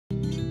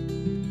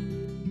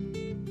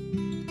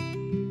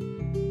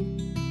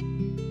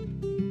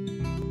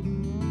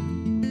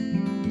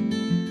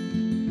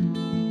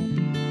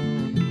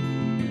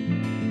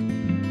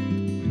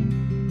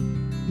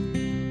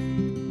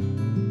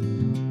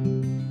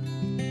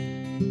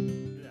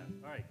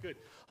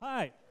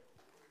Hi,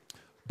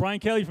 Brian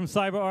Kelly from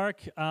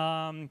CyberArk.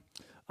 I'm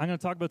going to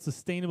talk about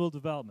sustainable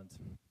development.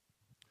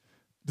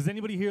 Does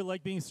anybody here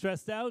like being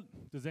stressed out?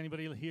 Does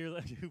anybody here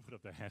who put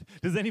up their hand?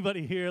 Does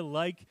anybody here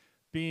like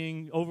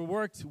being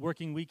overworked,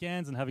 working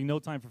weekends, and having no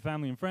time for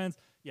family and friends?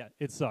 Yeah,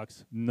 it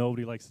sucks.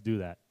 Nobody likes to do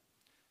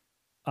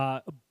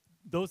that.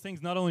 Those things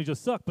not only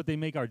just suck, but they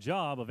make our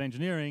job of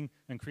engineering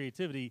and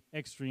creativity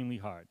extremely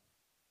hard.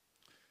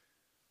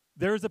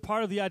 There is a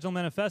part of the Agile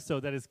Manifesto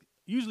that is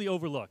usually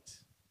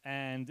overlooked,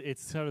 and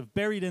it's sort of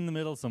buried in the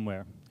middle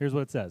somewhere. Here's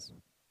what it says.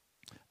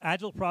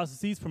 Agile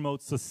processes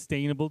promote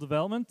sustainable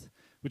development,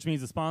 which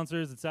means the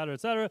sponsors, et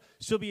cetera,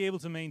 should be able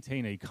to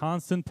maintain a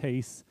constant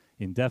pace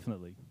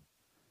indefinitely.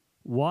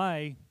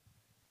 Why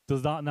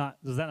does that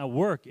not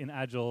work in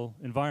Agile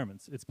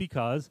environments? It's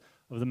because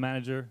of the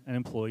manager and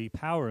employee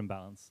power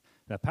imbalance.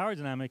 That power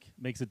dynamic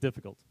makes it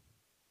difficult.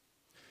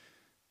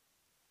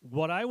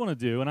 What I want to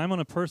do, and I'm on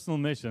a personal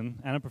mission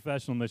and a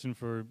professional mission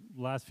for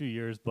the last few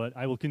years, but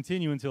I will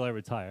continue until I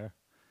retire,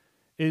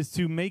 is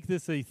to make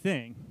this a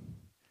thing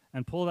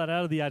and pull that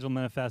out of the Agile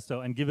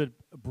Manifesto and give it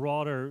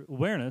broader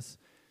awareness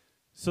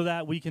so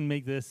that we can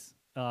make this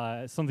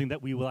something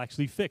that we will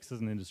actually fix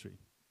as an industry.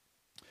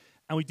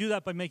 And we do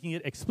that by making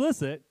it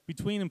explicit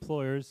between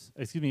employers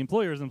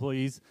and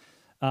employees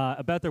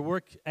about their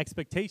work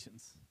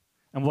expectations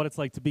and what it's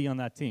like to be on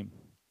that team.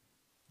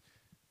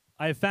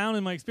 I have found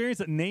in my experience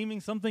that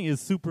naming something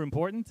is super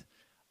important,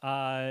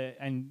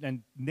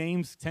 and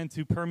names tend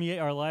to permeate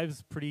our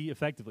lives pretty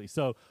effectively.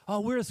 So, oh,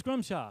 we're a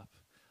Scrum shop.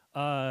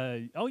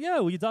 Oh yeah,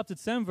 we adopted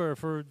Semver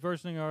for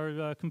versioning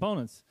our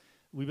components.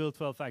 We build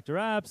 12-factor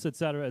apps, et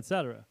cetera, et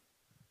cetera.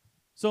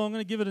 So I'm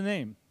going to give it a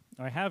name,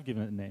 or I have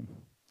given it a name.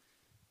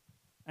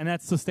 And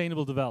that's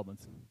sustainable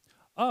development.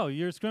 Oh,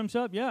 you're a Scrum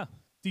shop? Yeah.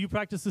 Do you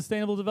practice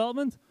sustainable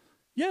development?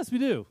 Yes, we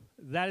do.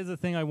 That is the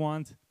thing I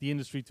want the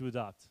industry to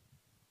adopt.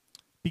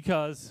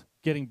 Because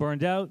getting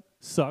burned out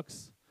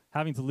sucks.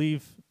 Having to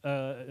leave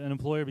an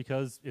employer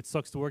because it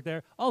sucks to work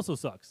there also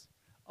sucks.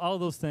 All of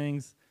those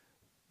things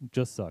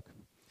just suck.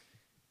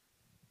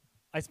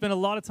 I spent a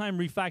lot of time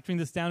refactoring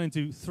this down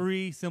into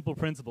 3 simple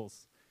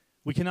principles.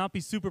 We cannot be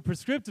super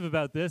prescriptive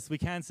about this. We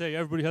can't say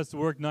everybody has to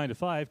work 9 to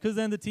 5, because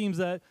then the teams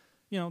that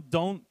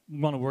don't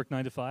want to work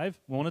 9 to 5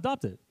 won't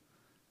adopt it.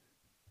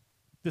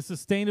 The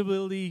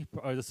sustainable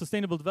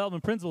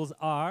development principles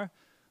are,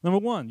 number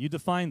 1, you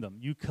define them.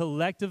 You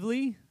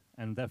collectively,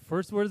 and that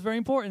first word is very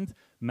important,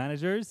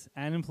 managers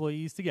and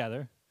employees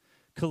together,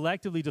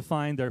 collectively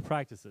define their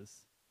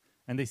practices.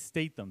 And they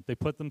state them. They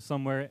put them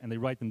somewhere and they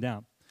write them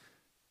down.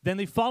 Then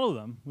they follow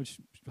them, which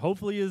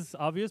hopefully is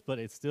obvious, but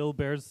it still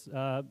bears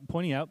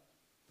pointing out.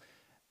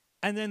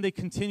 And then they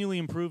continually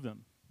improve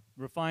them,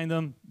 refine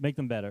them, make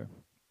them better.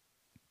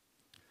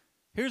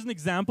 Here's an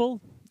example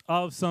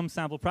of some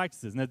sample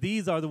practices. Now,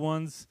 these are the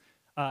ones,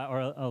 as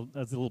a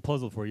little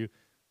puzzle for you.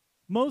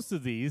 Most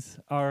of these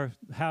are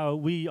how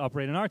we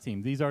operate in our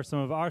team. These are some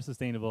of our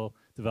sustainable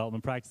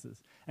development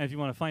practices. And if you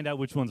want to find out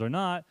which ones are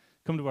not,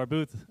 come to our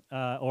booth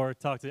or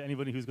talk to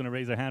anybody who's going to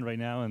raise their hand right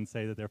now and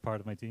say that they're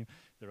part of my team.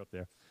 They're up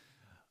there.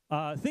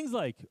 Things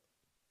like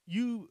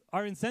you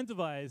are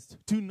incentivized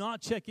to not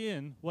check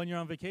in when you're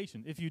on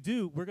vacation. If you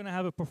do, we're going to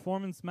have a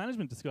performance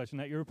management discussion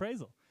at your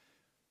appraisal.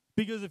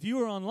 Because if you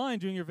are online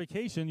during your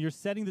vacation, you're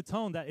setting the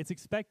tone that it's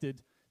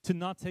expected to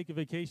not take a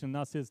vacation,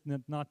 not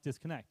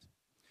disconnect.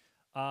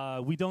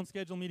 We don't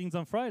schedule meetings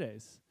on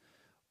Fridays.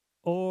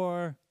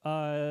 Or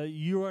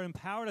you are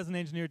empowered as an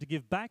engineer to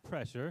give back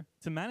pressure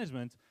to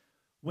management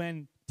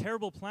when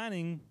terrible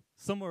planning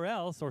somewhere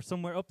else or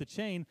somewhere up the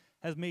chain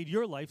has made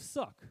your life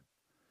suck.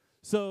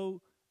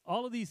 So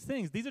all of these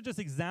things, these are just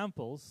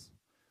examples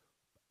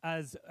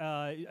as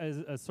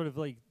sort of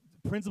like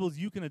principles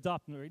you can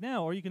adopt right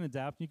now, or you can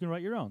adapt and you can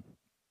write your own.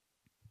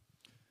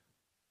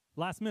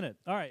 Last minute.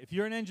 All right, if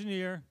you're an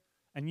engineer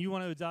and you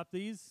want to adopt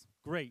these,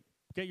 great.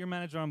 Get your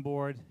manager on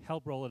board,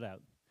 help roll it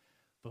out.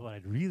 But what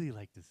I'd really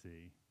like to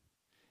see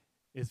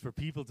is for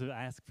people to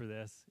ask for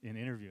this in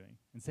interviewing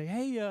and say,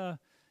 hey,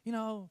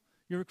 your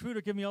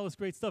recruiter gave me all this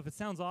great stuff. It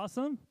sounds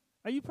awesome.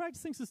 Are you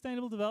practicing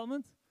sustainable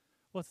development?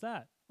 What's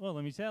that? Well,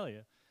 let me tell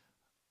you.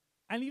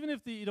 And even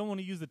if you don't want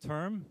to use the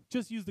term,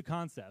 just use the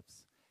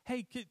concepts.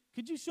 Hey,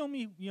 could you show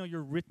me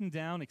your written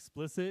down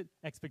explicit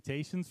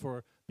expectations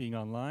for being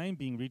online,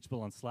 being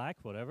reachable on Slack,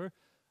 whatever?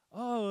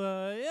 Oh,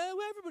 yeah,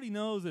 well, everybody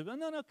knows it.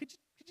 No, could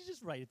you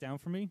just write it down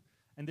for me?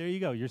 And there you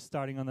go. You're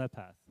starting on that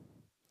path.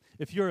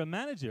 If you're a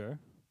manager,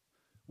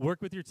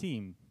 work with your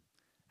team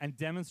and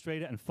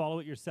demonstrate it and follow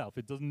it yourself.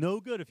 It does no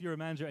good if you're a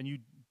manager and you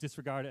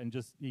disregard it and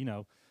just,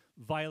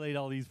 violate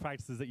all these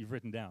practices that you've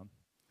written down.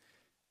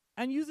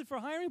 And use it for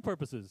hiring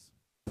purposes.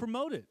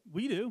 Promote it.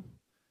 We do.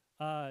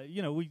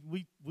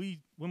 We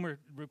when we're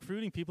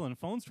recruiting people and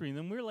phone screening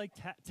them, we're like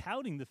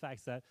touting the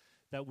fact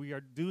that we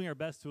are doing our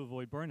best to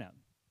avoid burnout.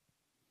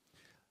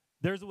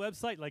 There's a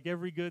website, like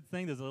every good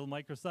thing, there's a little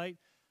microsite.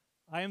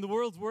 I am the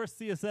world's worst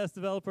CSS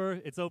developer.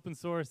 It's open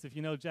source. If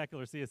you know Jekyll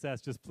or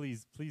CSS, just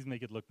please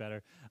make it look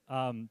better.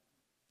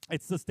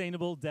 It's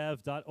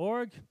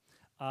sustainabledev.org.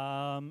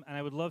 And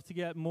I would love to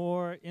get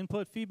more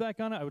input, feedback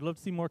on it. I would love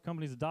to see more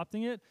companies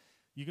adopting it.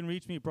 You can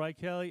reach me, Bright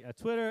Kelly, at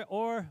Twitter,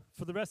 or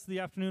for the rest of the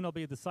afternoon, I'll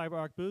be at the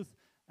CyberArk booth.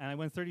 And I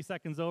went 30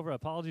 seconds over.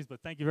 Apologies, but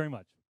thank you very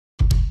much.